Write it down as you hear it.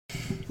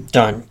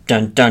Dun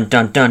dun dun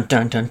dun dun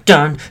dun dun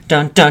dun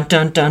dun dun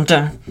dun dun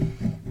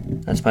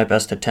dun. That's my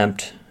best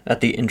attempt at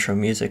the intro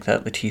music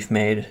that Latif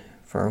made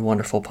for a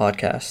wonderful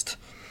podcast.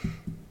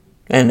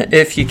 And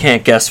if you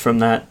can't guess from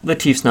that,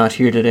 Latif's not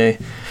here today.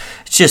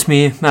 It's just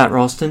me, Matt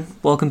Ralston.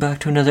 Welcome back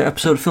to another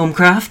episode of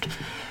Filmcraft.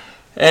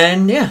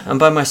 And yeah, I'm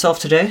by myself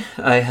today.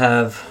 I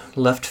have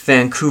left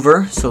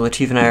Vancouver, so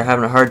Latif and I are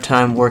having a hard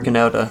time working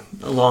out a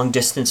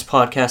long-distance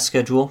podcast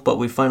schedule, but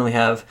we finally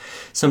have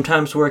some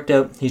times worked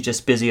out. He's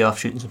just busy off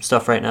shooting some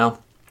stuff right now.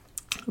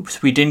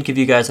 We didn't give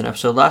you guys an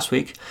episode last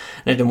week,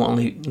 and I didn't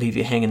want to leave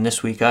you hanging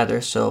this week either,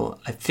 so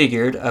I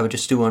figured I would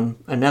just do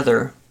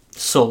another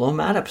solo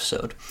Matt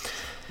episode.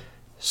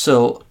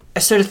 So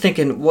I started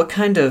thinking, what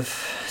kind of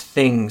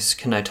things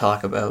can I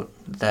talk about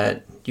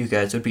that you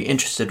guys would be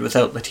interested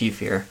without Latif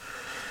here?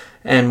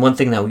 And one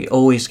thing that we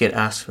always get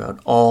asked about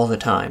all the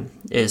time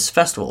is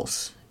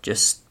festivals,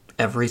 just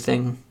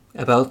everything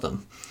about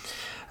them.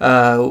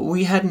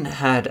 We hadn't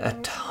had a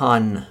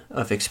ton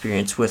of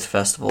experience with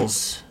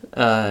festivals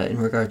in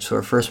regards to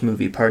our first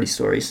movie, Party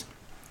Stories.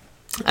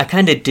 I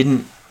kind of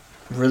didn't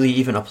really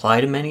even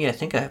apply to many. I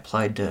think I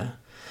applied to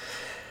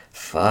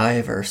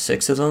 5 or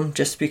 6 of them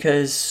just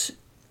because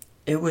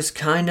it was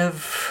kind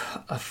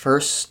of a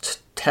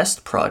first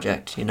test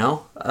project, you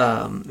know?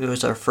 It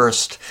was our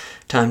first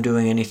time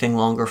doing anything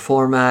longer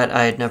format.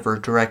 I had never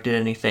directed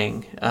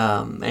anything.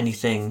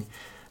 Anything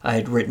I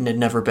had written had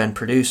never been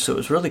produced, so it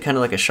was really kind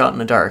of like a shot in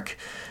the dark.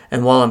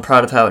 And while I'm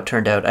proud of how it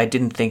turned out, I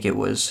didn't think it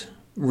was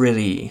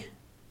really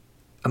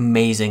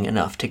amazing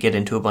enough to get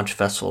into a bunch of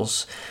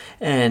festivals.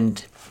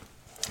 And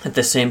at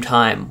the same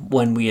time,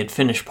 when we had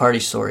finished Party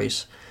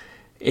Stories,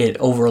 it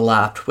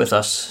overlapped with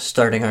us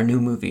starting our new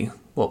movie,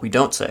 What We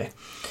Don't Say.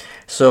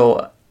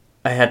 So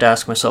I had to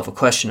ask myself a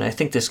question. I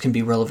think this can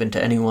be relevant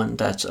to anyone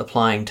that's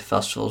applying to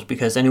festivals,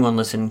 because anyone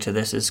listening to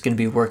this is going to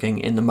be working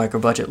in the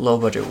micro-budget,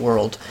 low-budget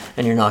world,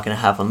 and you're not going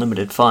to have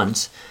unlimited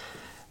funds.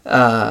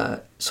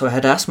 So I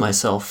had to ask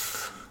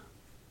myself,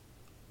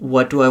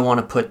 what do I want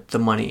to put the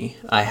money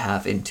I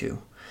have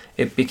into?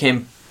 It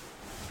became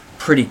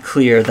pretty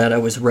clear that I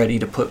was ready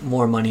to put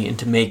more money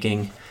into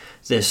making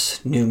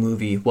this new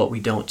movie, What We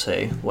Don't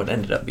Say, what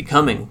ended up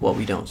becoming What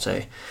We Don't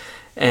Say.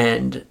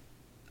 And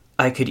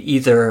I could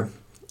either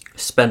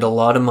spend a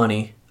lot of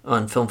money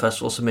on film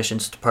festival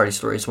submissions to Party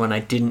Stories when I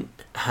didn't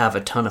have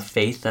a ton of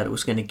faith that it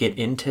was going to get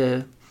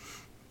into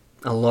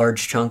a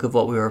large chunk of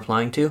what we were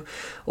applying to,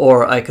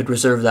 or I could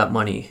reserve that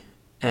money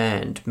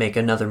and make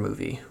another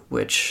movie,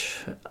 which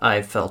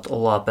I felt a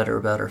lot better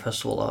about our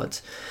festival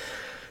odds.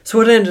 So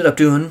what I ended up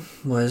doing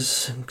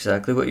was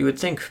exactly what you would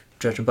think,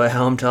 judging by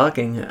how I'm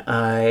talking.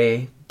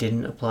 I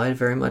didn't apply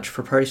very much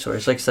for Party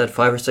Stories. Like I said,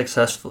 5 or 6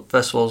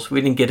 festivals.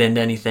 We didn't get into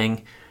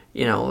anything,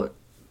 you know,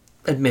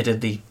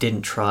 admittedly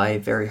didn't try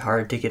very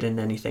hard to get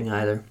into anything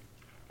either.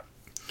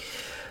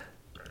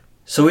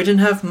 So we didn't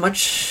have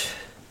much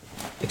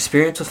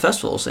experience with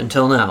festivals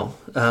until now.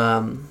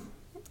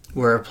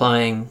 We're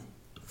applying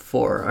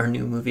for our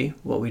new movie,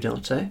 What We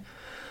Don't Say.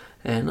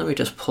 And let me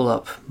just pull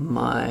up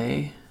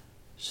my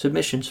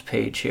submissions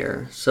page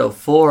here. So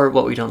for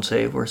What We Don't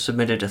Say, we're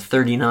submitted to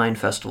 39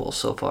 festivals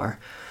so far.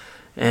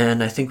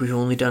 And I think we've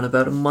only done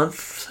about a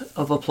month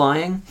of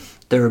applying.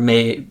 There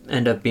may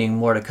end up being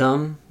more to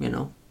come, you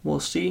know,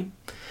 we'll see.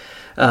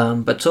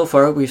 But so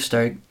far, we've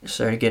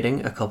started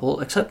getting a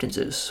couple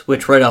acceptances,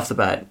 which right off the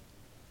bat,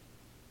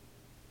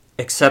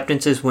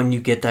 acceptances when you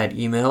get that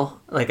email,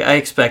 like I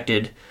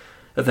expected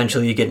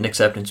eventually you get an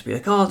acceptance and be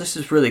like, oh, this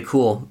is really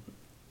cool.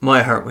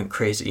 My heart went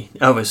crazy.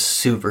 I was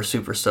super,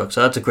 super stoked.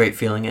 So that's a great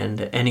feeling,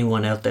 and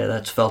anyone out there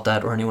that's felt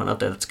that, or anyone out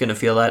there that's going to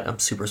feel that, I'm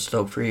super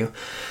stoked for you.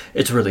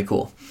 It's really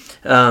cool.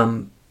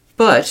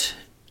 But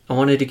I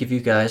wanted to give you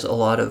guys a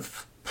lot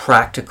of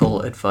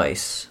practical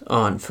advice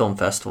on film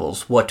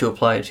festivals, what to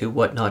apply to,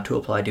 what not to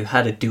apply to,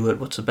 how to do it,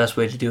 what's the best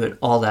way to do it,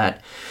 all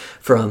that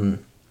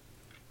from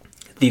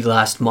the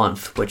last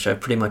month, which I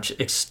pretty much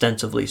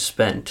extensively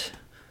spent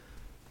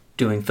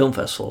doing film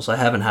festivals. I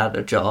haven't had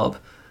a job.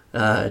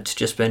 It's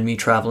just been me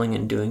traveling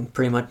and doing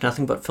pretty much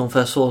nothing but film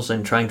festivals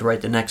and trying to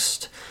write the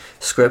next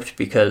script,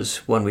 because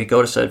when we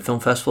go to said film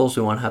festivals,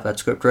 we want to have that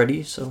script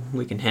ready so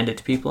we can hand it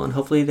to people and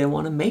hopefully they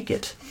want to make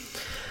it.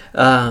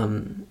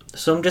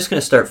 So I'm just going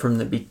to start from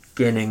the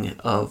beginning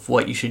of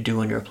what you should do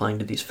when you're applying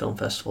to these film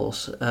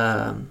festivals.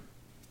 I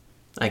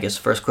guess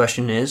the first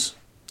question is,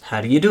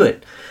 how do you do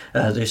it?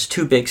 There's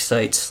 2 big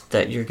sites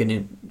that you're going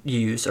to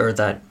use, or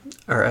that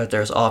are out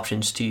there as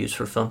options to use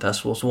for film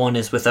festivals. One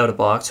is Without a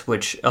Box,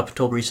 which up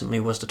until recently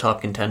was the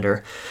top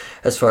contender,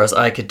 as far as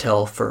I could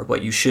tell, for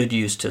what you should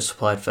use to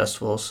supply to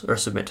festivals or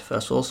submit to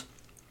festivals.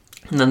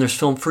 And then there's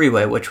Film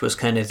Freeway, which was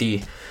kind of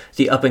the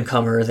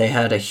up-and-comer. They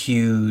had a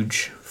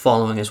huge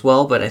following as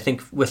well, but I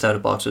think Without a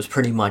Box was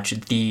pretty much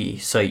the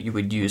site you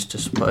would use to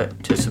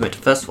submit to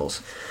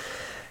festivals.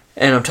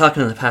 And I'm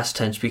talking in the past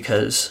tense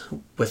because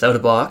Without a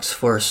Box,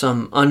 for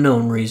some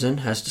unknown reason,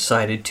 has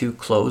decided to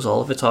close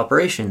all of its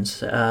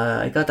operations.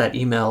 I got that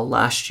email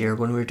last year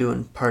when we were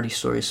doing Party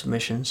Story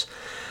submissions.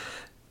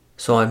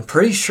 So I'm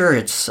pretty sure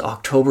it's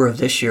October of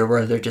this year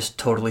where they're just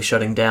totally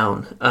shutting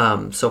down.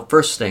 So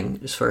first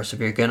thing is first, if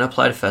you're going to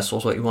apply to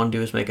festivals, what you want to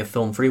do is make a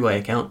Film Freeway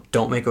account.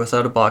 Don't make a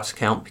Without a Box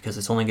account because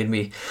it's only going to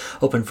be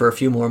open for a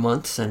few more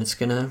months and it's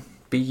going to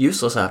be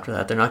useless after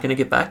that. They're not going to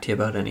get back to you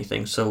about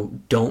anything. So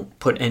don't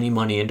put any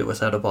money into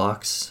Without a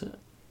Box.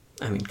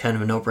 I mean, kind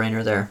of a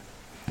no-brainer there.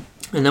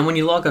 And then when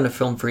you log on to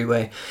Film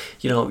Freeway,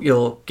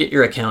 you'll get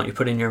your account, you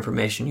put in your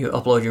information, you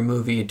upload your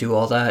movie, you do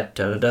all that,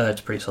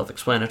 It's pretty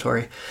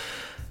self-explanatory.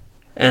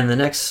 And the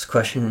next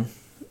question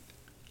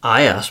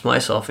I ask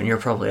myself, and you're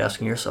probably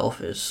asking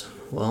yourself, is,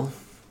 well,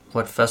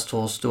 what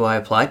festivals do I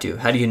apply to?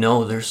 How do you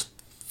know? There's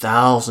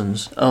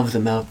thousands of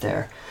them out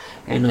there.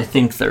 And I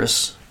think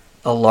there's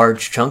a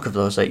large chunk of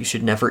those that you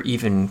should never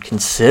even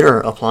consider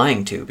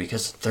applying to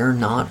because they're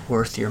not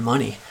worth your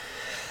money.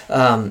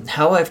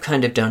 How I've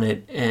kind of done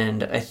it,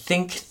 and I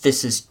think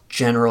this is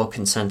general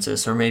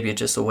consensus, or maybe it's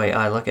just the way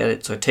I look at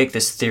it, so take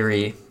this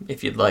theory,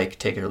 if you'd like,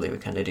 take it or leave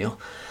it kind of deal.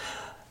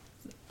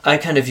 I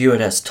kind of view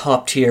it as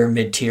top tier,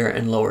 mid tier,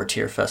 and lower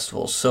tier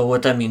festivals. So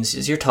what that means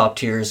is your top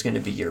tier is going to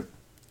be your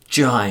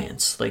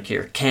giants, like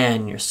your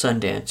Cannes, your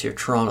Sundance, your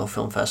Toronto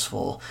Film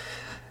Festival,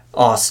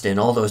 Austin,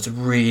 all those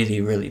really,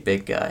 really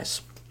big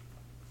guys.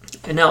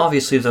 And now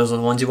obviously those are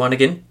the ones you want to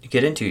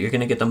get into. You're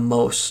going to get the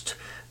most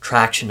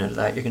traction out of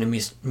that. You're going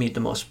to meet the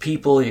most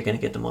people. You're going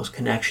to get the most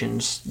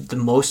connections. The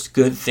most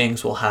good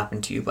things will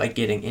happen to you by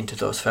getting into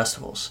those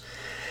festivals.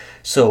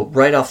 So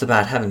right off the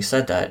bat, having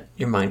said that,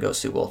 your mind goes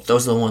to, well,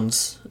 those are the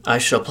ones I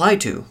should apply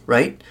to,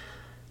 right?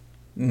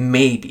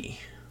 Maybe.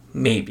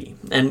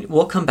 And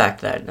we'll come back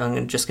to that.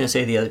 I'm just going to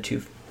say the other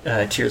two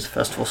tiers of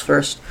festivals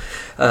first.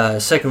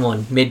 Second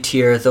one,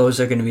 mid-tier. Those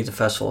are going to be the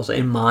festivals,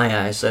 in my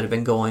eyes, that have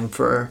been going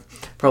for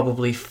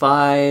probably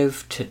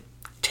 5 to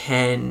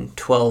 10,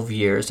 12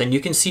 years. And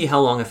you can see how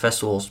long a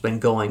festival's been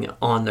going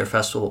on their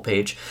festival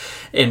page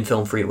in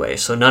Film Freeway.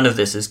 So none of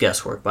this is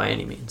guesswork by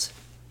any means.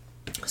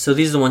 So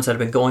these are the ones that have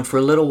been going for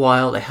a little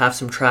while. They have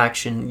some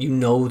traction.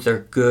 They're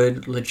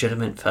good,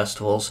 legitimate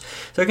festivals.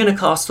 They're going to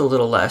cost a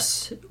little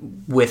less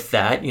with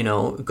that,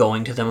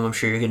 going to them. I'm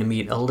sure you're going to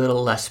meet a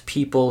little less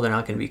people. They're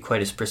not going to be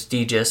quite as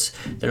prestigious.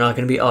 They're not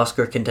going to be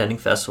Oscar contending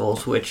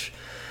festivals, which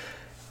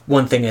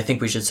one thing I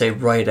think we should say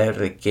right out of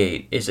the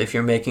gate is if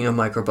you're making a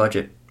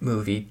micro-budget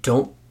movie,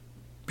 don't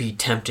be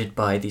tempted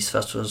by these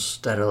festivals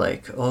that are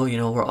like, oh,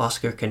 we're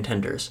Oscar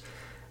contenders.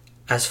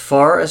 As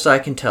far as I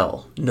can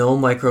tell, no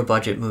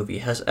micro-budget movie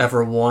has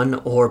ever won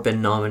or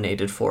been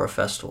nominated for a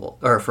festival,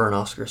 or for an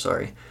Oscar,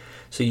 sorry.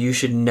 So you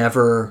should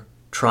never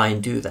try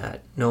and do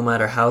that. No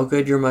matter how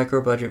good your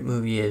micro-budget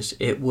movie is,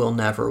 it will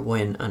never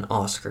win an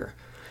Oscar.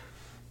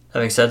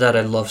 Having said that,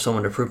 I'd love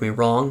someone to prove me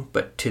wrong,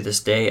 but to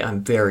this day,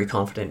 I'm very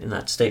confident in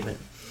that statement.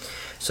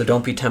 So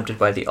don't be tempted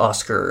by the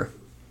Oscar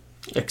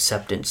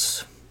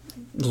acceptance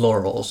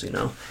laurels,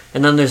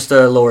 And then there's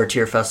the lower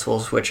tier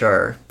festivals, which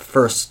are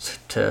first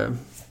to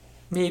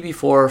maybe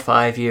 4 or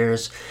 5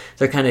 years.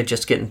 They're kind of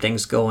just getting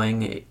things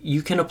going.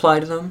 You can apply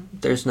to them.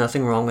 There's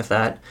nothing wrong with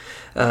that.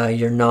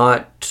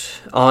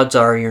 Odds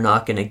are you're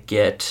not going to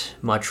get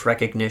much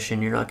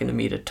recognition. You're not going to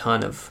meet a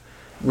ton of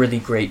really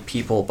great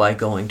people by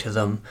going to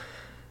them.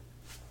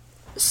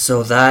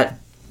 So that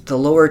the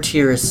lower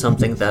tier is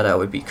something that I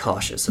would be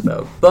cautious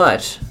about,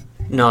 but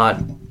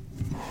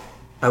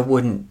I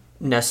wouldn't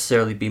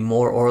necessarily be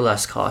more or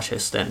less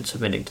cautious than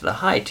submitting to the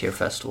high tier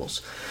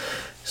festivals.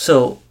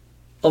 So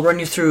I'll run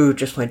you through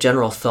just my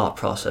general thought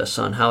process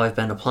on how I've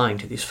been applying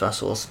to these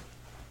festivals.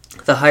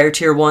 The higher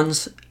tier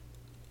ones,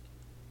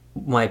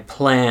 my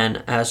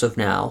plan as of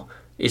now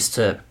is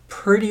to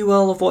pretty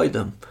well avoid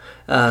them.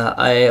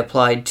 I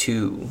applied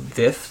to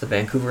VIFF, the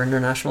Vancouver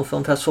International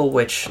Film Festival,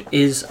 which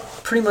is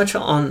pretty much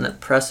on the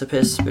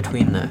precipice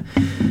between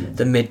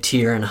the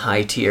mid-tier and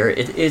high tier.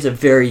 It is a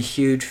very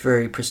huge,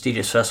 very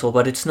prestigious festival,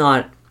 but it's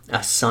not a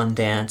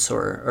Sundance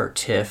or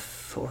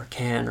TIFF or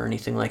Cannes or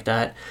anything like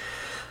that.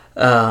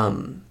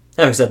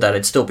 Having said that,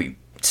 I'd still be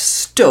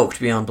stoked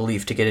beyond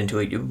belief to get into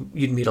it.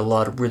 You'd meet a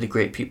lot of really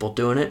great people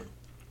doing it,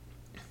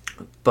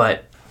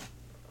 but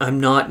I'm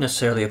not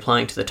necessarily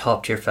applying to the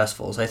top tier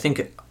festivals. I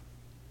think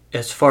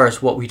as far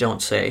as what we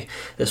don't say,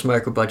 this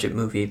micro-budget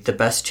movie, the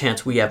best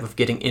chance we have of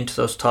getting into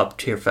those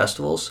top-tier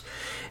festivals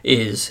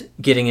is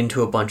getting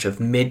into a bunch of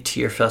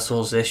mid-tier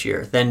festivals this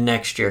year, then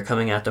next year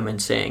coming at them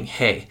and saying,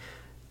 hey,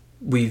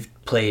 we've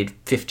played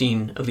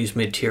 15 of these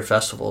mid-tier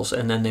festivals,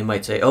 and then they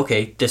might say,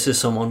 okay, this is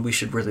someone we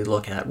should really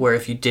look at. Where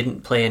if you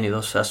didn't play any of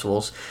those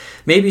festivals,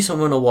 maybe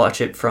someone will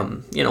watch it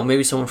from,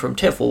 maybe someone from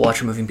TIFF will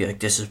watch a movie and be like,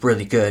 this is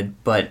really good,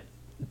 but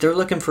they're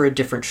looking for a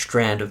different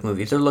strand of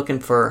movie. They're looking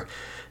for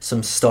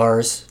some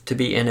stars to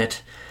be in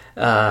it.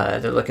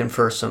 They're looking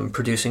for some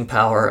producing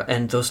power,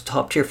 and those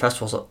top-tier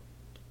festivals,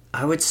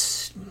 I would,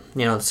 it's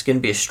going to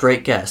be a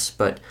straight guess,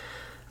 but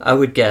I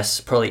would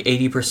guess probably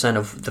 80%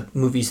 of the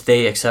movies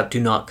they accept do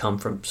not come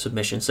from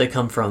submissions. They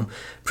come from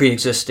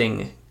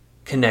pre-existing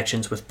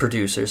connections with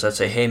producers that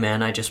say, hey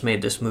man, I just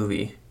made this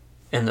movie.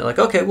 And they're like,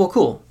 okay, well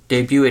cool,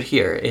 debut it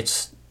here.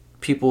 It's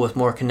people with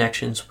more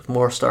connections, with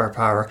more star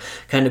power,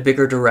 kind of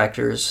bigger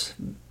directors.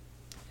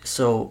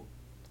 So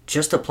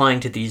just applying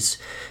to these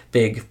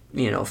big,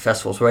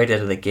 festivals right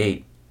out of the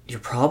gate, you're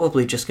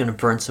probably just going to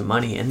burn some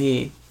money. And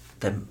the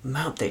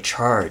amount they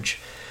charge,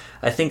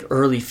 I think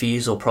early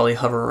fees will probably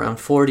hover around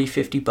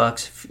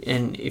 $40-50,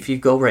 and if you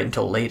go right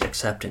until late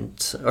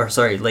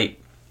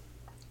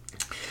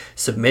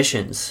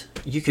submissions,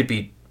 you could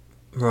be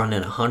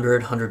running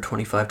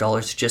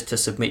 $100-125 just to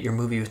submit your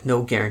movie with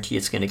no guarantee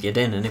it's going to get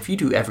in. And if you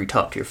do every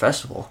top tier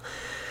festival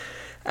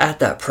at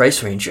that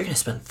price range, you're going to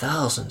spend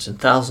thousands and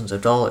thousands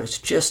of dollars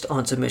just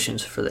on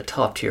submissions for the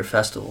top tier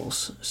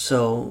festivals.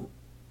 So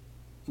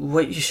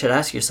what you should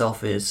ask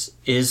yourself is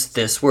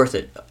this worth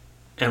it?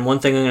 And one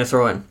thing I'm going to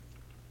throw in,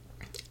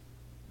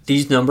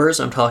 these numbers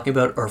I'm talking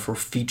about are for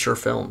feature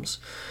films.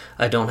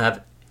 I don't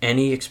have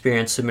any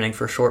experience submitting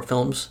for short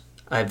films.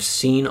 I've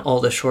seen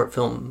all the short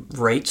film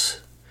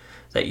rates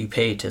that you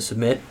pay to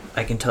submit.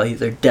 I can tell you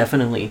they're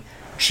definitely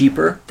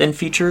cheaper than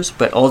features,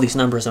 but all these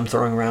numbers I'm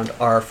throwing around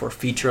are for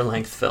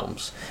feature-length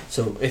films.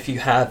 So if you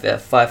have a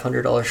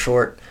 $500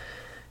 short,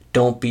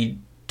 don't be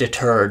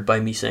deterred by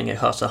me saying it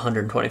costs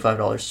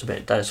 $125 to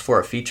submit. That is for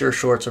a feature.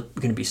 Shorts are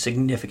going to be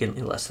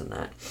significantly less than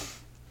that.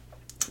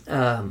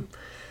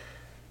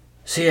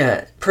 So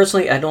yeah,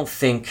 personally, I don't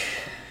think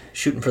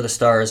shooting for the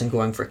stars and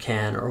going for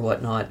Cannes or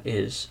whatnot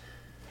is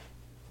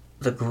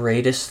the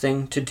greatest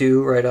thing to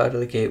do right out of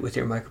the gate with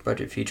your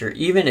micro-budget feature,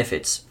 even if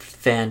it's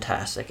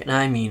fantastic, and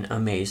I mean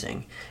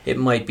amazing. It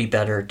might be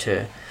better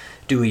to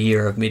do a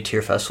year of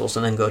mid-tier festivals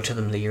and then go to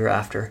them the year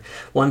after.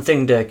 One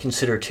thing to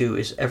consider too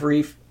is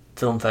every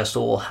film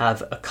festival will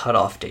have a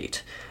cutoff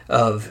date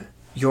of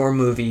your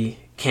movie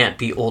can't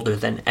be older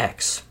than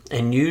X.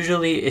 And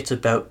usually it's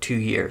about 2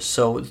 years.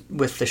 So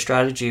with the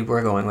strategy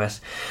we're going with,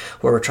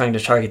 where we're trying to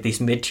target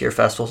these mid-tier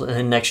festivals and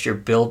then next year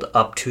build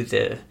up to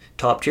the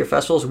top-tier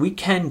festivals, we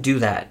can do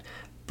that.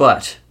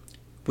 But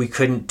we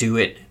couldn't do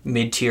it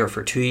mid-tier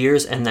for 2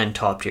 years and then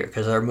top-tier,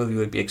 because our movie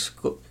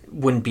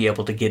wouldn't be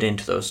able to get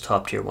into those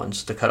top-tier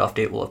ones. The cutoff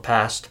date will have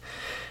passed.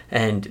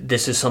 And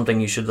this is something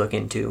you should look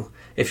into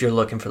if you're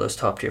looking for those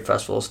top-tier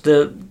festivals.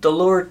 The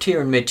lower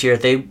tier and mid-tier,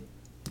 they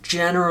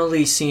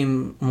generally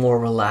seem more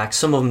relaxed.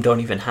 Some of them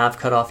don't even have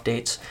cutoff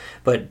dates,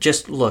 but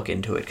just look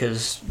into it,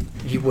 because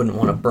you wouldn't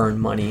want to burn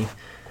money,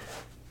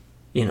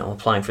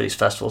 applying for these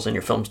festivals and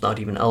your film's not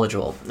even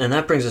eligible. And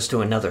that brings us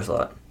to another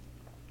thought.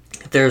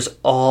 There's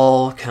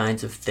all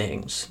kinds of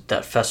things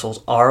that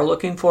festivals are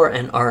looking for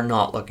and are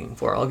not looking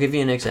for. I'll give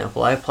you an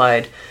example. I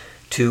applied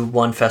to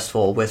one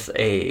festival with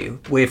a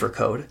waiver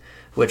code,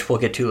 which we'll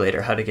get to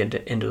later, how to get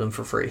into them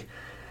for free.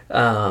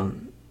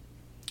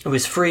 It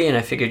was free, and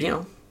I figured,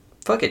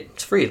 fuck it,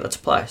 it's free, let's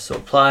apply. So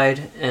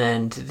applied,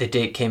 and the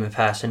date came and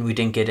passed, and we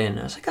didn't get in.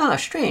 I was like,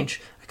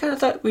 strange. I kind of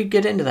thought we'd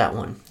get into that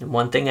one. And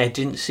one thing I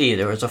didn't see,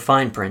 there was a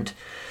fine print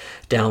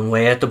down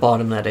way at the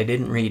bottom that I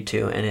didn't read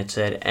to, and it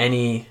said,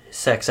 any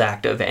sex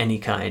act of any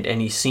kind,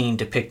 any scene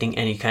depicting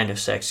any kind of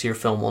sex, your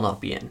film will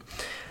not be in.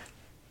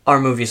 Our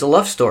movie's a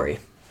love story.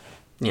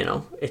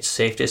 It's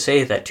safe to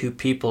say that two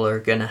people are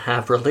going to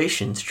have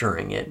relations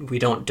during it. We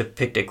don't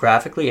depict it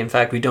graphically. In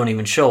fact, we don't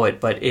even show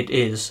it, but it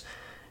is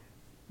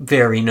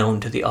very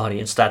known to the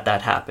audience that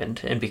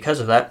happened, and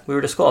because of that, we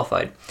were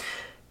disqualified.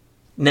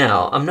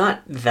 Now, I'm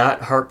not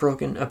that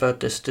heartbroken about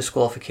this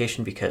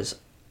disqualification because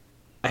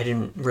I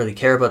didn't really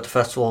care about the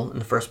festival in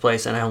the first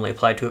place, and I only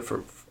applied to it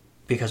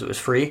because it was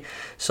free,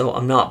 so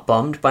I'm not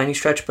bummed by any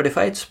stretch. But if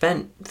I had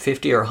spent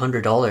 $50 or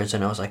 $100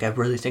 and I was like, I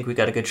really think we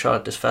got a good shot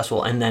at this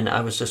festival, and then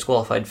I was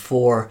disqualified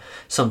for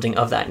something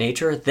of that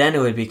nature, then it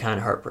would be kind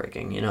of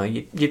heartbreaking.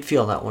 You'd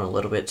feel that one a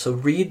little bit. So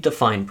read the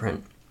fine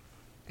print.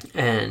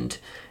 And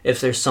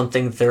if there's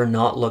something they're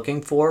not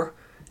looking for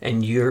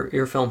and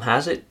your film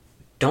has it,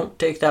 don't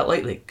take that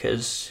lightly,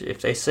 because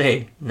if they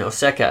say no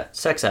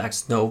sex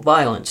acts, no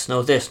violence,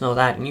 no this, no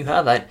that, and you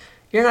have that,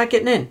 you're not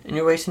getting in and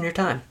you're wasting your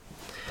time.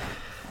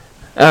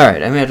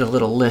 Alright, I made a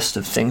little list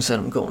of things that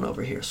I'm going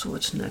over here. So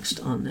what's next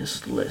on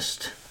this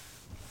list?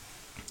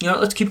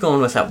 Let's keep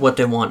going with that, what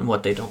they want and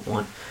what they don't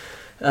want.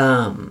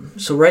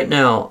 So right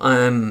now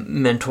I'm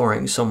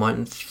mentoring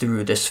someone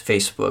through this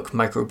Facebook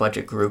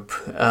micro-budget group.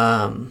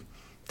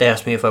 They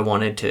asked me if I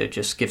wanted to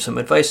just give some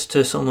advice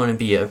to someone and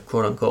be a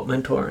quote-unquote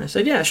mentor. And I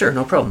said, yeah, sure,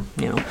 no problem.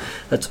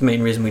 That's the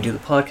main reason we do the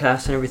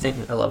podcast and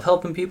everything. I love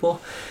helping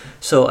people.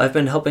 So I've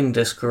been helping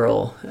this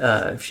girl.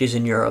 She's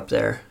in Europe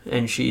there,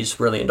 and she's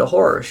really into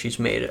horror. She's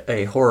made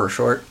a horror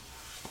short,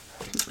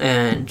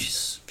 and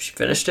she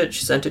finished it.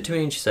 She sent it to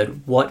me, and she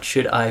said, what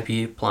should I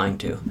be applying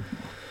to?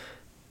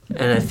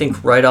 And I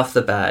think right off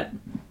the bat,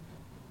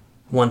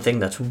 one thing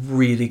that's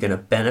really going to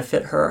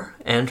benefit her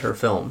and her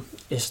film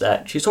is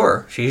that she's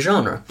horror. She's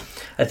genre.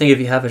 I think if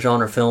you have a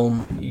genre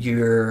film,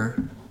 you're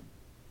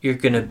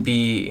going to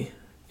be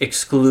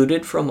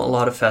excluded from a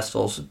lot of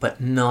festivals,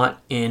 but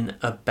not in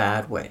a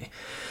bad way.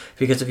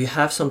 Because if you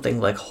have something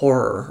like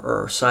horror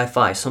or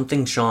sci-fi,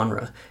 something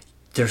genre,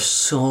 there's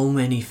so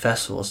many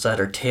festivals that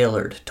are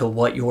tailored to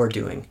what you're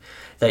doing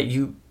that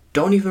you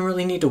don't even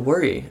really need to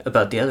worry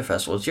about the other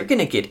festivals. You're going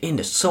to get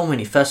into so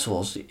many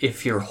festivals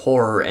if you're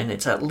horror and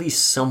it's at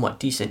least somewhat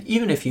decent,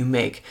 even if you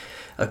make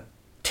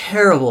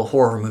terrible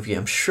horror movie,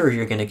 I'm sure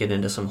you're going to get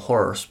into some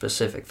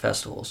horror-specific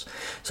festivals.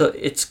 So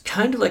it's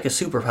kind of like a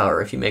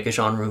superpower if you make a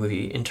genre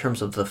movie in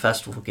terms of the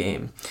festival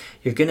game.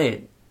 You're going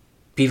to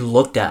be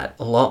looked at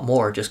a lot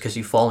more just because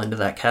you fall into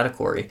that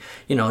category.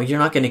 You know, you're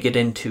not going to get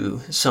into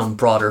some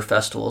broader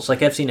festivals.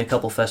 Like, I've seen a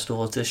couple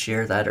festivals this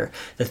year that are,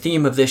 the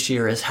theme of this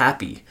year is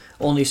happy.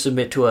 Only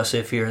submit to us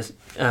if your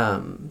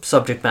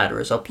subject matter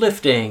is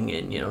uplifting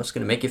and, you know, it's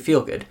going to make you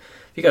feel good.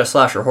 If you got a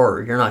slasher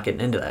horror, you're not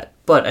getting into that.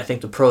 But I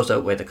think the pros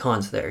outweigh the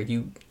cons there.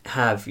 You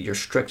have your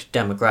strict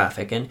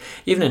demographic, and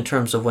even in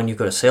terms of when you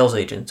go to sales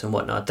agents and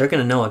whatnot, they're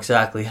going to know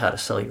exactly how to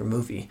sell your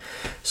movie.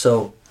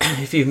 So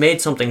if you've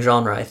made something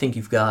genre, I think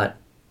you've got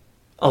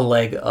a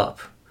leg up.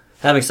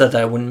 Having said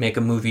that, I wouldn't make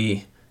a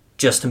movie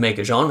just to make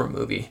a genre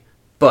movie.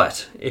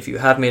 But if you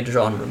have made a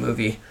genre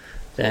movie,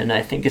 then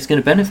I think it's going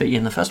to benefit you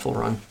in the festival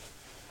run.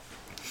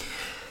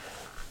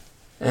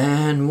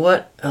 And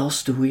what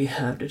else do we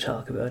have to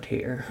talk about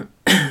here?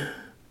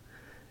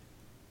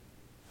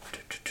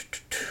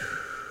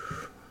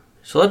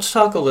 So let's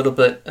talk a little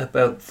bit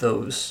about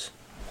those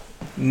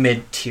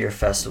mid-tier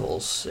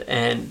festivals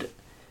and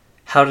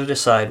how to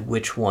decide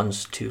which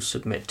ones to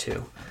submit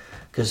to.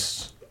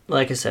 Because,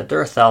 like I said,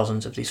 there are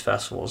thousands of these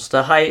festivals.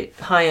 The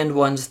high-end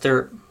ones,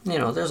 there's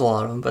a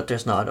lot of them, but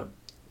there's not a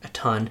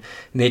ton.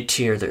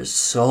 Mid-tier, there's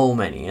so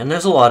many. And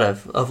there's a lot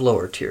of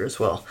lower tier as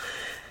well.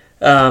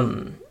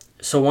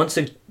 So one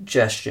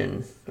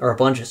suggestion, or a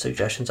bunch of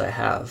suggestions I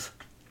have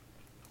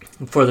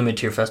for the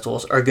mid-tier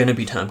festivals are going to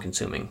be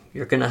time-consuming.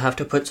 You're going to have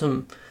to put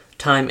some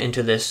time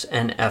into this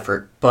and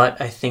effort,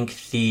 but I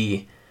think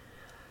the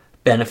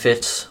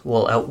benefits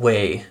will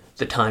outweigh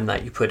the time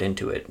that you put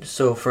into it.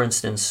 So, for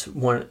instance,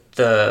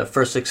 the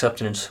first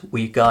acceptance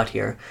we got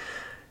here,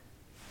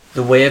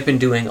 the way I've been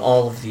doing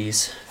all of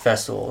these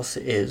festivals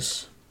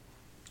is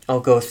I'll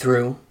go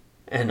through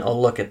and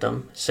I'll look at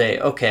them, say,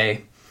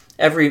 okay,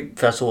 every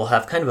festival will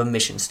have kind of a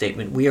mission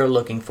statement. We are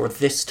looking for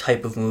this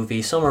type of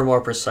movie. Some are more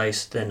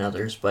precise than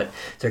others, but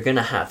they're going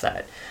to have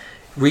that.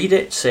 Read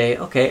it, say,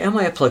 okay, am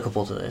I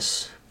applicable to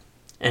this?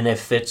 And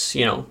if it's,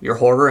 your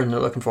horror and they're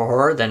looking for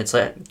horror, then it's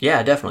like,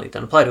 yeah, definitely,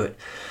 then apply to it.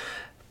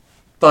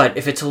 But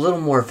if it's a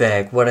little more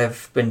vague, what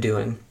I've been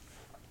doing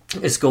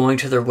is going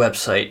to their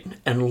website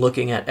and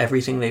looking at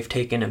everything they've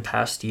taken in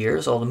past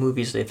years, all the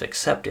movies they've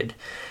accepted,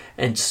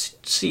 and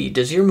see,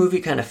 does your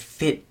movie kind of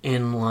fit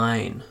in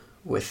line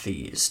with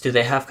these? Do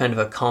they have kind of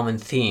a common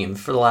theme?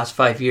 For the last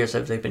 5 years,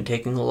 have they been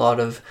taking a lot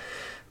of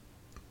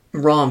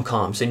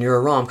rom-coms, and you're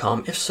a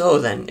rom-com? If so,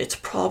 then it's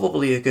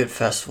probably a good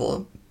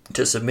festival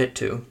to submit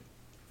to.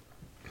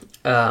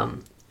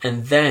 And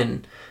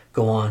then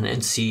go on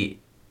and see,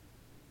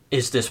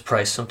 is this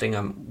price something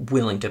I'm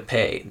willing to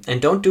pay? And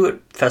don't do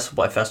it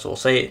festival by festival.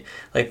 Say,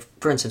 like,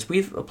 for instance,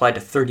 we've applied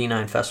to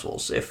 39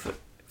 festivals. If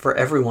for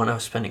everyone I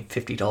was spending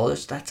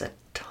 $50, that's a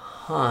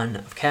ton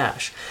of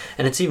cash.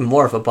 And it's even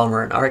more of a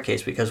bummer in our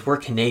case because we're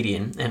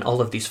Canadian and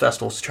all of these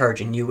festivals charge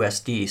in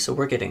USD, so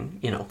we're getting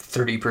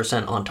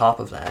 30% on top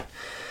of that.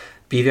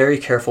 Be very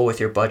careful with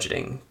your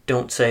budgeting.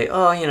 Don't say, it's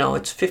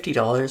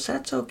 $50,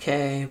 that's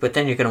okay, but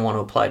then you're going to want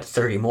to apply to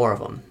 30 more of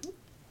them.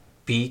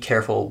 Be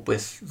careful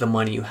with the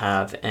money you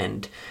have.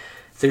 And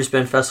there's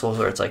been festivals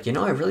where it's like,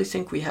 I really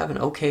think we have an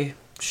okay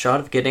shot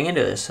of getting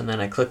into this, and then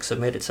I click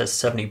submit, it says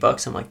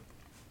 $70. I'm like,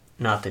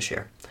 not this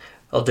year.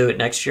 I'll do it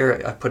next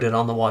year. I put it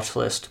on the watch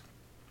list.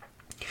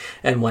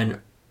 And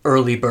when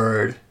early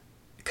bird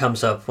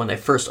comes up, when they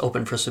first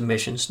open for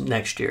submissions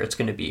next year, it's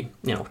going to be,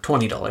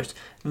 $20.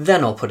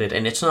 Then I'll put it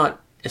in. It's not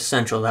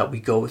essential that we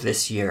go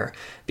this year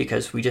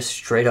because we just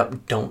straight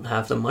up don't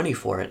have the money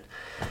for it.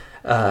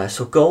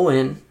 So go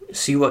in,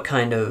 see what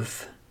kind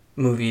of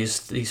movies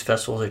these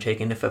festivals are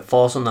taking. If it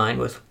falls in line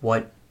with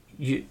what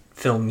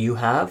film you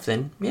have,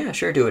 then yeah,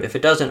 sure, do it. If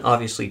it doesn't,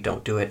 obviously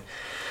don't do it.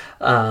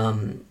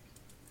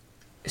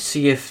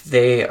 See if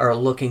they are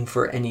looking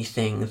for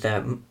anything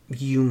that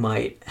you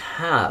might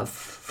have.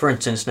 For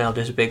instance, now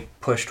there's a big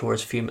push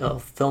towards female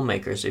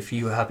filmmakers. If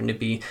you happen to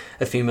be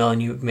a female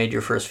and you've made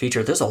your first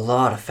feature, there's a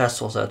lot of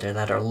festivals out there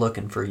that are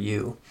looking for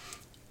you.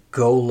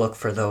 Go look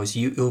for those.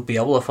 You'll be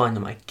able to find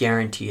them, I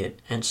guarantee it,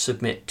 and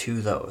submit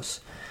to those.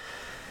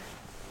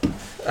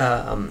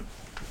 So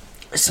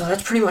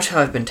that's pretty much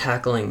how I've been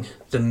tackling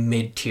the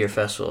mid-tier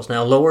festivals.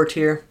 Now, lower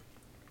tier,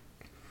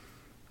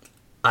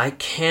 I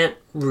can't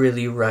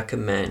really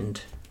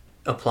recommend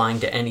applying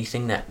to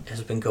anything that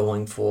has been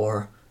going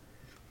for,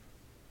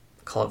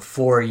 call it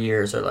 4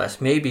 years or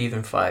less, maybe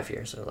even 5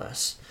 years or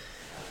less.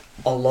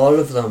 A lot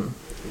of them,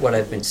 what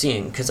I've been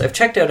seeing, because I've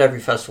checked out every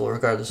festival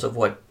regardless of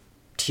what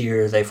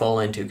tier they fall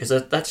into, because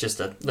that's just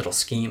a little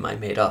scheme I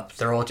made up.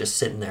 They're all just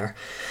sitting there,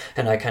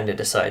 and I kind of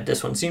decide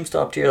this one seems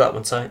top tier, that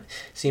one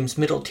seems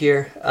middle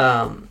tier.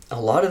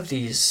 A lot of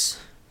these,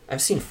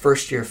 I've seen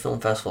first-year film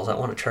festivals that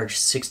want to charge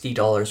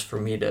 $60 for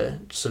me to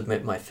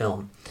submit my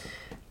film.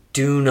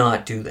 Do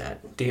not do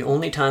that. The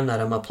only time that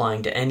I'm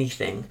applying to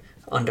anything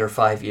under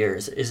 5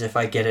 years is if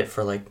I get it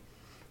for like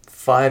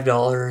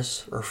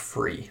 $5 or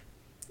free.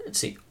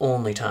 It's the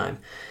only time.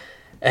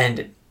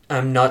 And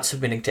I'm not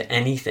submitting to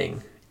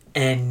anything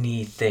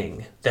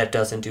anything that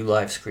doesn't do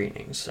live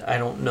screenings. I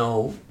don't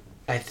know.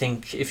 I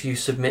think if you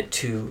submit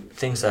to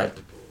things that,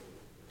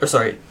 or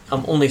sorry,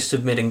 I'm only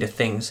submitting to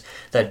things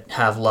that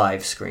have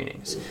live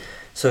screenings.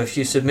 So if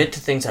you submit to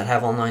things that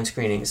have online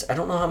screenings, I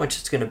don't know how much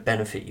it's going to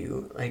benefit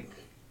you. Like,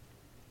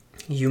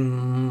 you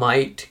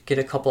might get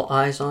a couple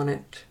eyes on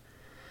it.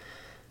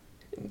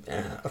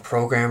 A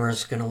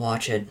programmer's going to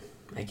watch it,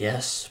 I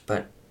guess.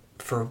 But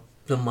for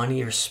the money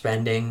you're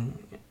spending,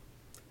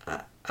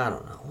 I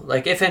don't know.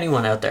 Like, if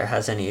anyone out there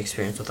has any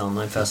experience with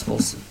online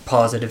festivals,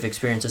 positive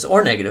experiences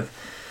or negative,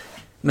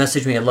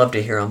 message me. I'd love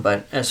to hear them.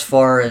 But as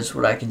far as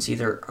what I can see,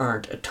 there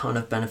aren't a ton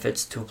of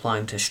benefits to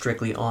applying to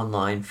strictly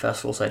online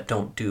festivals that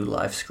don't do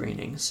live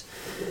screenings.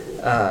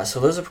 So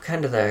those are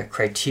kind of the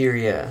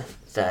criteria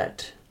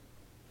that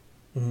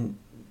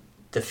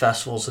the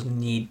festivals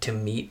need to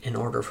meet in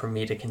order for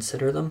me to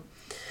consider them.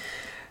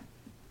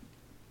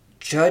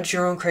 Judge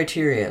your own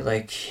criteria.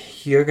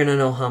 Like, you're going to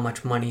know how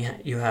much money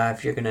you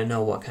have. You're going to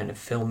know what kind of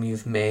film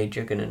you've made.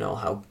 You're going to know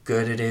how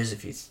good it is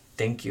if you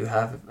think you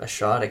have a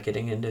shot at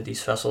getting into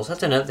these festivals.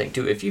 That's another thing,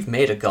 too. If you've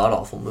made a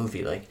god-awful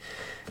movie, like,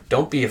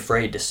 don't be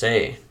afraid to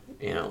say,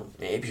 you know,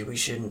 maybe we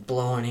shouldn't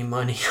blow any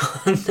money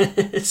on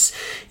this.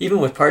 Even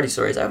with Party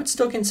Stories, I would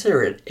still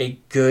consider it a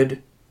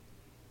good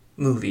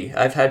movie.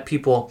 I've had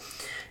people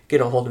get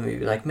a hold of me and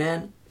be like,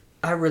 man,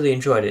 I really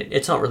enjoyed it.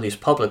 It's not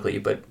released publicly,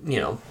 but, you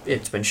know,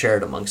 it's been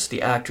shared amongst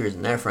the actors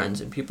and their friends,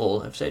 and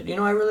people have said, you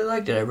know, I really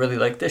liked it. I really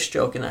liked this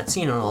joke and that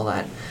scene and all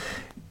that.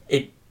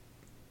 It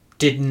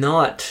did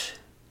not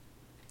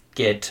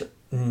get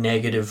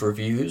negative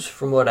reviews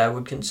from what I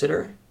would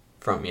consider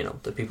from, you know,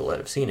 the people that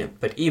have seen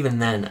it. But even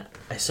then,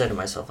 I said to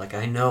myself, like,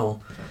 I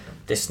know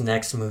this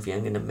next movie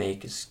I'm going to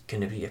make is going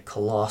to be a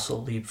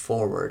colossal leap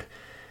forward.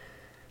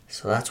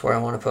 So that's where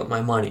I want to put my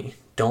money.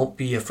 Don't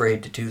be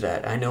afraid to do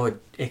that. I know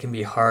it can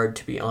be hard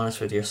to be honest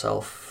with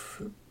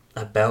yourself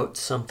about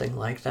something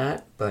like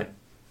that, but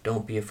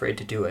don't be afraid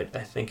to do it. I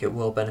think it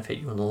will benefit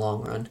you in the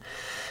long run.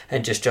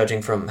 And just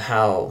judging from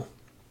how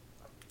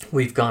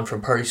we've gone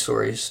from Party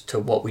Stories to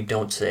What We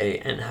Don't Say,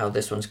 and how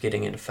this one's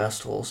getting into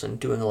festivals and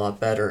doing a lot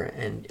better.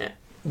 And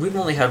we've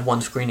only had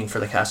one screening for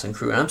the cast and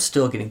crew, and I'm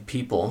still getting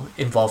people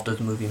involved with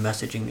the movie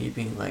messaging me,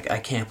 being like, I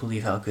can't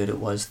believe how good it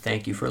was.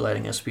 Thank you for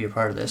letting us be a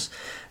part of this.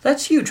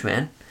 That's huge,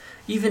 man.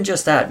 Even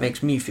just that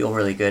makes me feel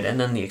really good, and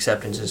then the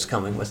acceptance is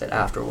coming with it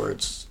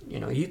afterwards. You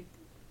know,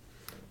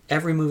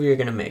 every movie you're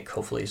going to make,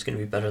 hopefully, is going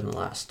to be better than the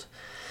last.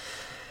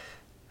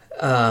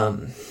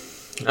 All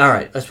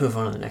right, let's move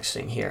on to the next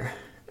thing here.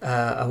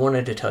 I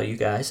wanted to tell you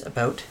guys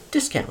about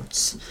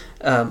discounts.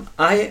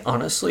 I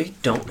honestly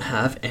don't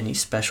have any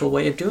special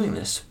way of doing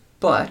this,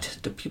 but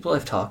the people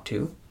I've talked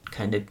to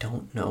kind of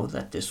don't know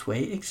that this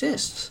way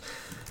exists.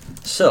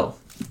 So,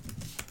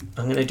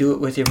 I'm going to do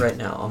it with you right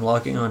now. I'm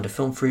logging on to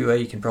Film Freeway.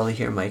 You can probably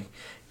hear my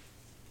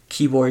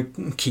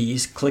keyboard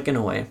keys clicking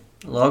away.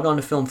 Log on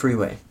to Film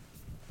Freeway.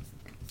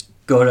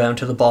 Go down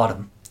to the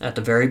bottom. At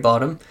the very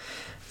bottom,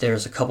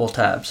 there's a couple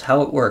tabs.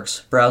 How it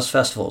works: browse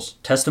festivals,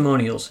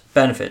 testimonials,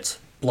 benefits,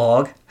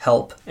 blog,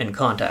 help, and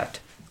contact.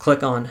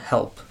 Click on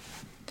help.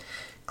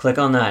 Click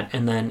on that,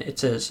 and then it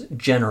says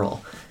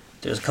general.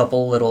 There's a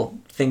couple little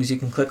things you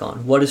can click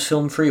on. What is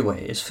Film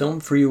Freeway? Is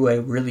Film Freeway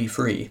really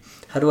free?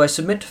 How do I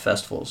submit to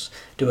festivals?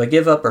 Do I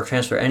give up or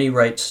transfer any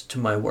rights to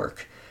my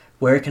work?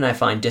 Where can I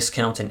find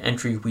discounts and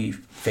entry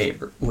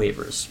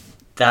waivers?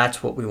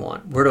 That's what we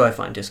want. Where do I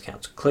find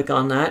discounts? Click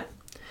on that,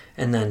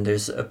 and then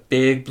there's a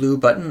big blue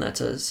button that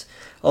says,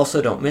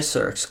 also don't miss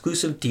our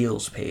exclusive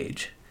deals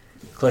page.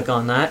 Click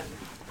on that,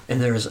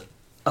 and there's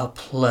a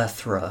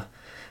plethora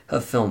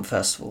of film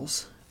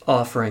festivals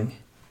offering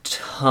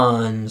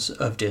tons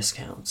of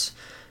discounts.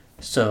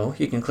 So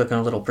you can click on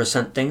a little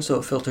percent thing so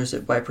it filters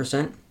it by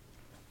percent.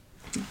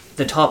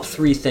 The top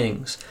 3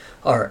 things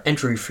are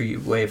entry fee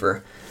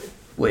waiver,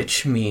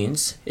 which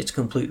means it's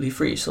completely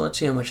free. So let's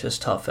see how much this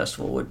top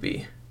festival would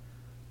be.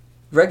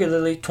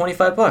 Regularly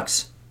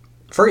 $25.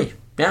 Free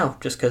now,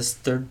 just because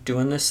they're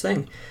doing this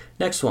thing.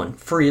 Next one,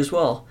 free as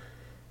well.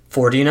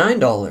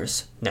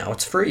 $49. Now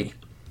it's free.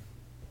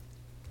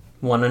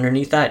 One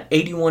underneath that,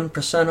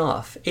 81%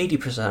 off,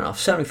 80% off,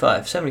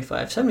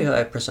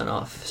 75%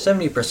 off,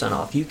 70%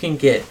 off. You can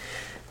get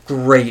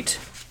great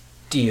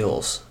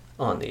deals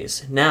on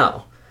these.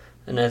 Now,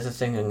 another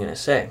thing I'm going to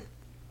say,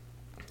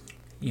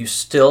 you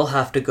still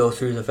have to go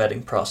through the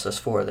vetting process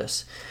for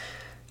this.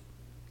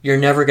 You're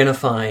never going to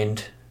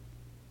find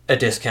a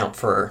discount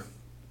for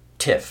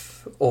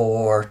TIFF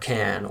or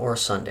Cannes or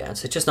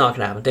Sundance. It's just not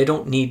going to happen. They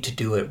don't need to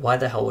do it. Why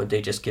the hell would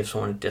they just give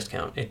someone a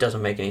discount? It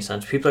doesn't make any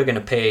sense. People are going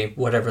to pay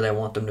whatever they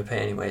want them to pay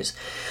anyways.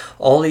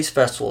 All these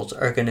festivals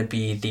are going to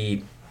be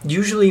the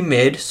usually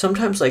mid,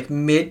 sometimes like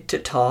mid to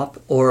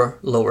top or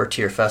lower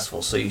tier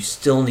festivals. So you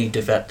still need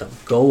to vet them.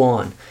 Go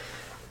on.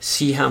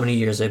 See how many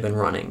years they've been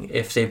running.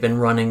 If they've been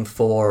running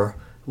for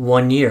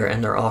 1 year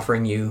and they're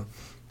offering you,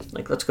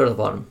 like, let's go to the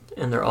bottom,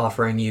 and they're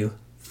offering you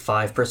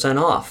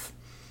 5% off,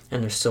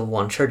 and they're still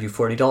want to charge you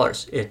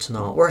 $40, it's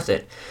not worth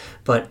it.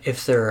 But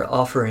if they're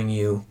offering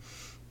you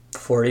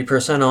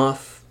 40%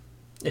 off,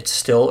 It's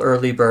still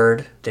early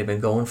bird. They've been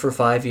going for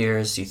 5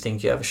 years. You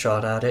think you have a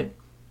shot at it?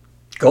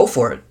 Go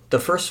for it. The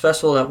first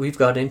festival that we've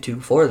got into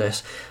for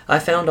this, I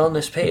found on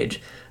this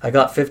page. I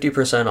got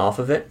 50% off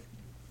of it.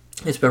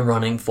 It's been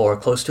running for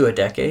close to a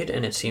decade,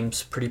 and it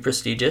seems pretty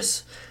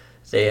prestigious.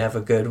 They have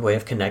a good way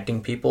of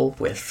connecting people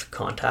with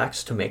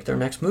contacts to make their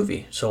next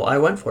movie. So I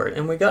went for it,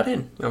 and we got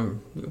in.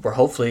 We're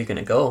hopefully going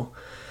to go.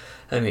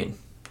 I mean,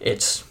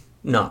 it's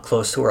not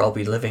close to where I'll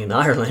be living in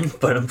Ireland,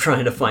 but I'm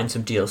trying to find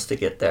some deals to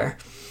get there.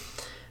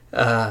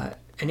 And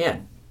yeah,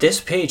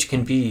 this page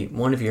can be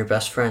one of your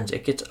best friends.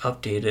 It gets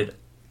updated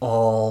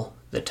all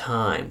the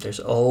time. There's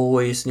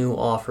always new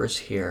offers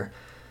here.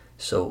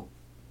 So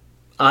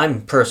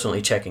I'm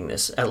personally checking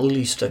this at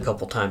least a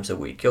couple times a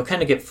week. You'll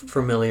kind of get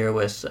familiar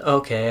with,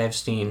 okay, I've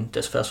seen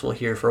this festival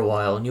here for a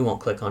while, and you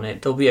won't click on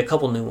it. There'll be a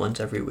couple new ones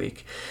every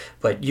week.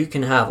 But you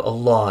can have a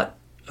lot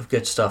of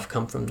good stuff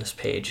come from this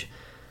page.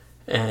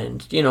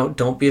 And,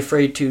 don't be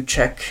afraid to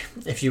check.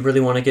 If you really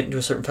want to get into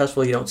a certain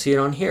festival, you don't see it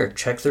on here,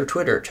 check their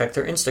Twitter, check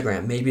their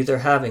Instagram. Maybe they're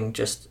having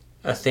just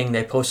a thing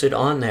they posted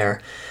on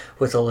there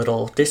with a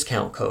little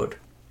discount code.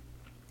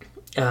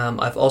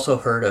 I've also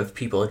heard of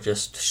people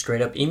just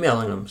straight up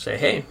emailing them, say,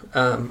 hey,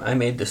 I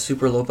made this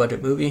super low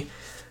budget movie.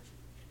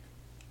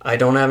 I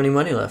don't have any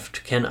money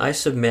left. Can I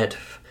submit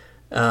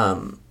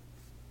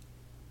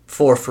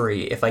for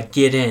free? If I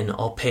get in,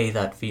 I'll pay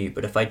that fee.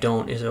 But if I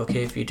don't, is it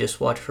okay if you just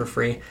watch for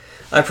free?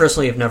 I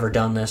personally have never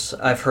done this.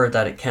 I've heard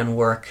that it can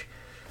work.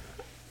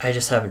 I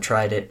just haven't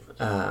tried it.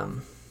 I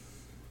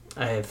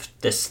have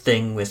this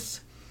thing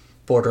with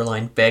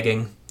borderline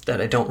begging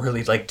that I don't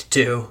really like to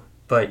do.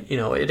 But,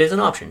 it is an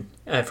option.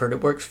 I've heard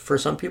it works for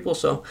some people.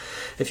 So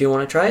if you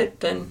want to try it,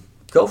 then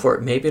go for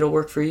it. Maybe it'll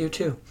work for you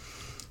too.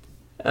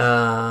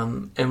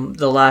 And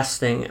the last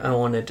thing I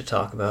wanted to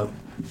talk about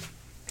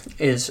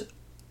is,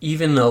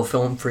 even though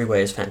Film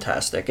Freeway is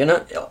fantastic, and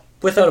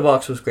Without a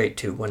Box was great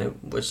too when it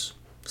was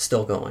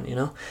still going,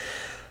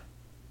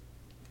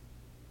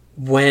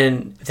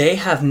 when they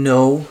have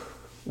no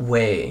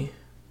way,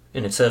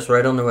 and it says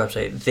right on their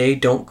website, they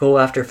don't go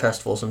after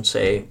festivals and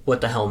say,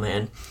 what the hell,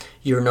 man,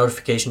 your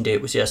notification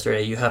date was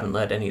yesterday, you haven't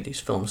let any of these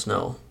films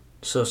know.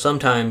 So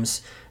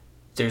sometimes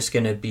there's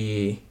going to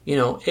be,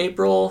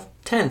 April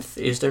 10th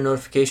is their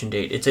notification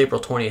date. It's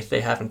April 20th,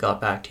 they haven't got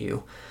back to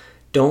you.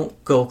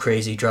 Don't go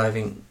crazy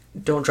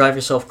don't drive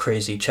yourself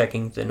crazy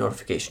checking the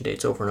notification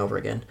dates over and over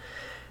again.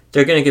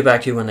 They're going to get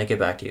back to you when they get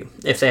back to you.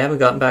 If they haven't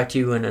gotten back to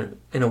you in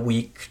a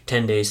week,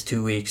 10 days,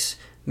 2 weeks,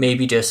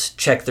 maybe just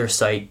check their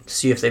site,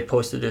 see if they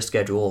posted their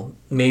schedule.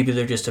 Maybe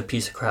they're just a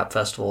piece of crap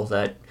festival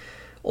that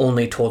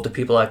only told the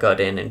people that got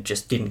in and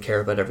just didn't care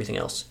about everything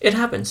else. It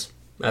happens.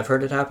 I've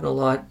heard it happen a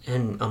lot,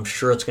 and I'm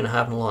sure it's going to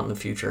happen a lot in the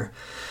future.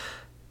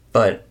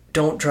 But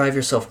don't drive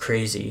yourself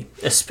crazy,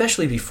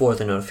 especially before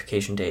the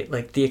notification date.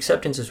 Like, the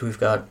acceptances we've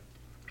got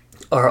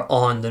are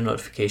on the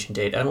notification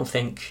date. I don't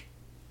think,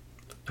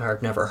 or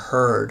I've never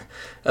heard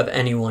of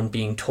anyone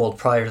being told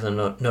prior to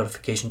the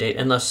notification date,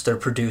 unless their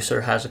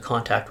producer has a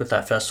contact with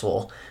that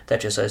festival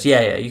that just says,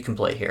 yeah, you can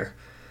play here.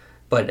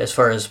 But as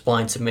far as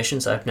blind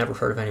submissions, I've never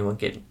heard of anyone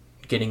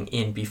getting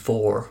in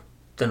before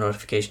the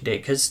notification date,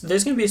 because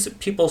there's going to be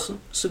people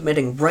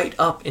submitting right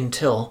up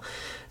until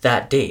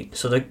that date.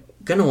 So they're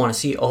going to want to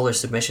see all their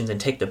submissions and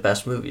take the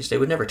best movies. They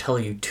would never tell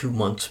you 2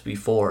 months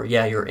before,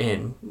 yeah, you're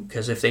in,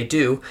 because if they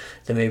do,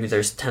 then maybe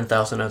there's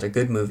 10,000 other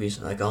good movies.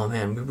 Like, oh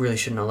man, we really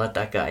shouldn't have let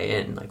that guy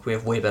in. Like, we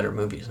have way better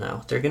movies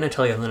now. They're going to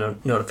tell you on the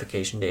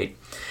notification date.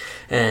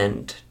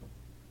 And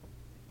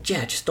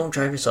yeah, just don't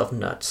drive yourself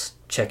nuts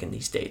checking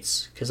these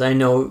dates, because I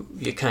know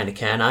you kind of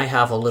can. I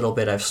have a little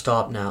bit. I've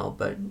stopped now,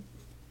 but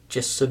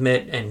just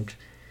submit, and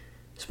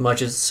as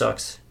much as it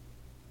sucks,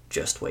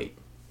 just wait.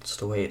 It's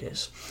the way it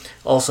is.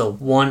 Also,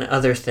 one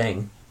other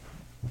thing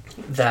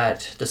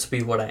that, this will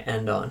be what I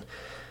end on,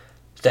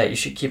 that you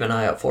should keep an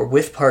eye out for.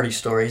 With Party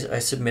Stories, I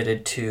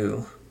submitted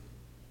to,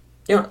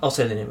 I'll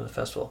say the name of the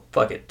festival.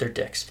 Fuck it, they're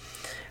dicks.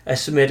 I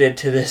submitted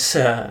to this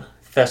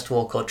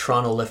festival called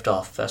Toronto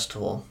Liftoff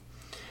Festival.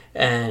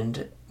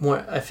 And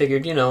I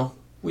figured,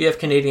 we have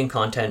Canadian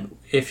content.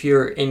 If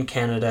you're in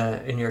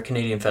Canada and you're a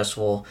Canadian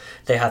festival,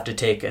 they have to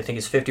take, I think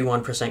it's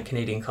 51%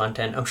 Canadian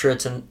content. I'm sure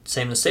it's the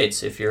same in the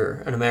States. If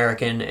you're an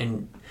American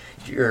and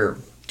you're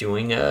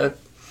doing a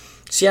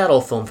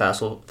Seattle Film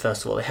Festival,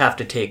 they have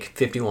to take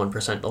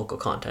 51% local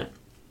content.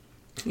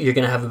 You're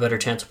going to have a better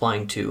chance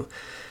applying to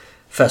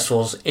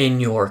festivals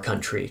in your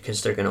country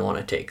because they're going to want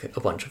to take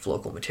a bunch of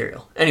local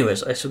material.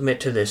 Anyways, I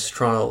submit to this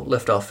Toronto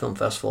Liftoff Film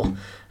Festival, and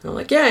I'm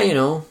like,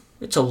 yeah,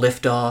 it's a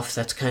lift-off.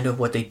 That's kind of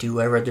what they do.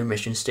 I read their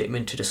mission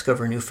statement, to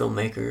discover new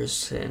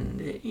filmmakers, and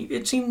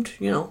it seemed,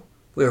 we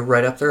were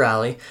right up their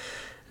alley.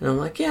 And I'm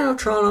like,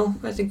 Toronto,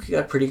 I think we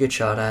got a pretty good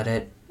shot at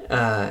it.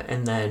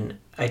 And then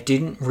I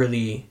didn't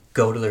really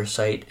go to their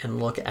site and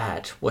look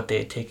at what they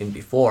had taken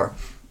before,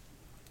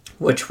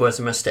 which was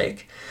a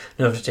mistake.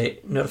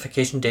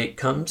 Notification date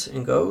comes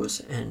and goes,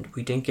 and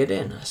we didn't get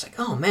in. I was like,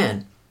 oh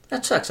man,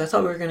 that sucks. I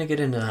thought we were going to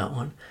get into that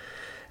one.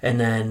 And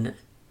then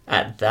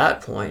at that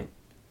point,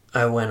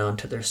 I went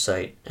onto their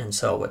site and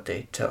saw what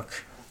they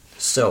took.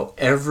 So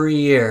every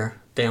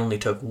year they only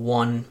took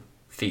one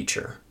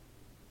feature.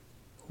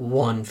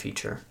 One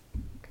feature.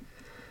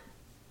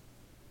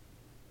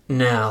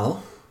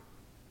 Now,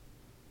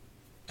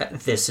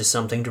 this is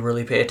something to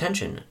really pay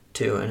attention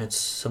to, and it's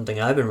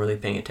something I've been really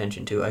paying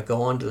attention to. I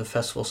go onto the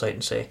festival site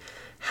and say,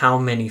 how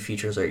many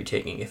features are you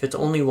taking? If it's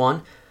only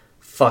one,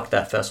 fuck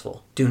that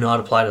festival. Do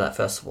not apply to that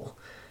festival.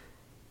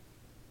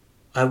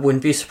 I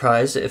wouldn't be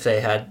surprised if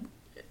they had...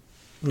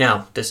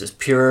 Now, this is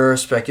pure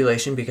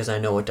speculation because I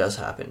know it does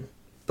happen.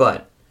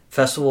 But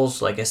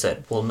festivals, like I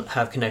said, will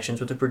have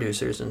connections with the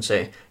producers and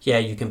say, yeah,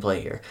 you can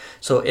play here.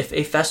 So if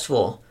a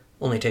festival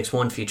only takes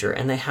one feature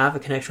and they have a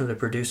connection with a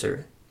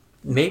producer,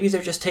 maybe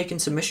they're just taking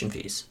submission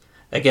fees.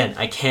 Again,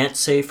 I can't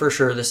say for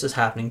sure this is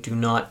happening. Do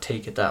not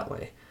take it that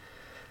way.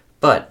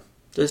 But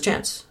there's a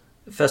chance.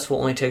 If a festival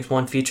only takes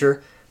one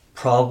feature,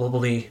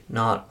 probably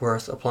not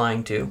worth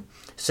applying to.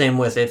 Same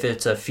with if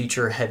it's a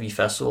feature-heavy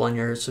festival and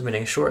you're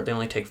submitting a short, they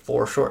only take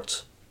 4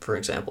 shorts, for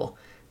example.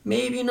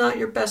 Maybe not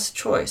your best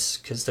choice,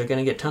 because they're going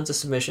to get tons of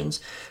submissions.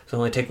 They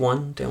only take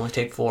 1, they only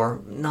take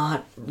 4.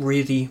 Not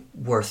really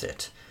worth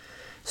it.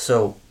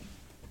 So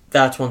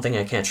that's one thing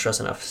I can't stress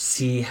enough.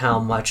 See how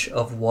much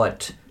of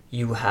what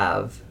you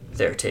have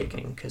they're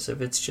taking. Because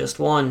if it's just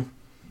one,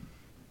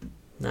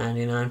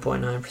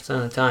 99.9%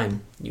 of the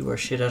time, you are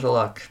shit out of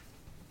luck.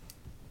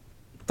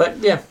 But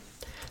yeah,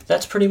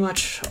 that's pretty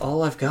much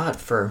all I've got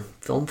for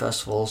film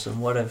festivals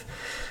and what I've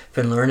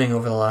been learning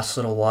over the last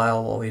little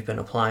while we've been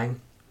applying.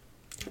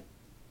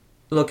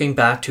 Looking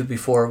back to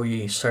before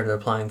we started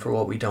applying for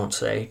What We Don't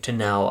Say to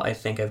now, I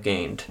think I've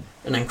gained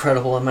an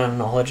incredible amount of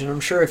knowledge. And I'm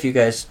sure if you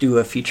guys do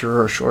a feature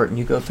or a short and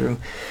you go through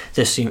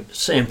this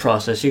same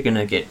process, you're going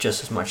to get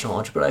just as much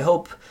knowledge. But I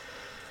hope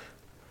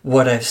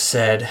what I've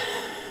said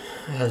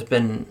has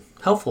been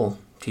helpful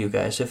to you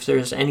guys. If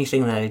there's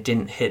anything that I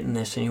didn't hit in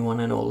this and you want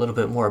to know a little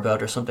bit more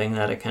about, or something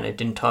that I kind of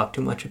didn't talk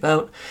too much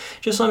about,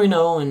 just let me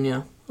know,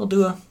 and I'll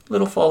do a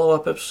little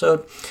follow-up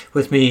episode.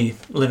 With me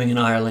living in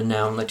Ireland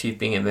now and Latif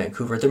being in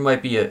Vancouver, there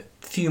might be a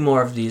few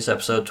more of these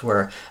episodes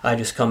where I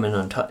just come in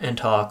and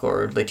talk,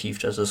 or Latif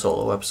does a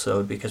solo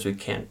episode because we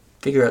can't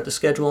figure out the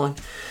scheduling.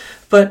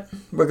 But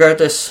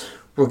regardless,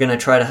 we're going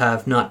to try to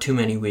have not too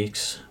many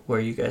weeks where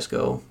you guys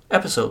go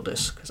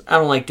episodeless, because I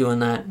don't like doing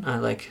that. I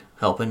like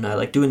helping. I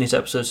like doing these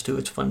episodes too.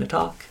 It's fun to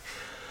talk.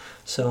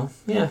 So,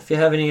 yeah, if you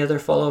have any other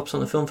follow-ups on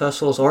the film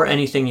festivals or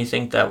anything you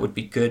think that would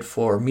be good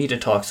for me to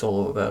talk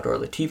solo about or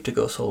Latif to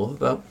go solo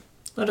about,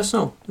 let us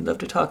know. We'd love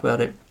to talk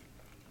about it.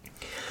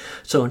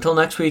 So until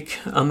next week,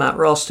 I'm Matt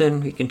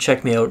Ralston. You can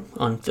check me out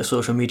on the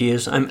social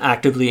medias. I'm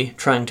actively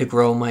trying to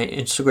grow my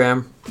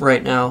Instagram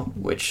right now,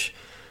 which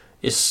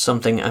is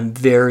something I'm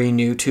very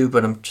new to,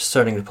 but I'm just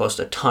starting to post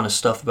a ton of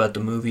stuff about the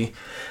movie.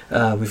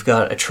 We've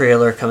got a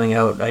trailer coming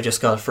out. I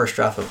just got a first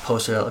draft of a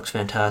poster that looks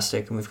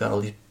fantastic, and we've got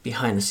all these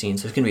behind the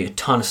scenes. There's going to be a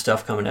ton of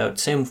stuff coming out.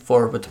 Same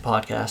forward with the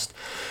podcast.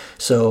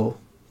 So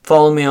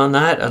follow me on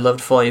that. I'd love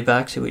to follow you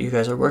back, see what you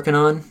guys are working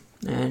on.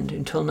 And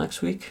until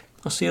next week,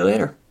 I'll see you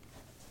later.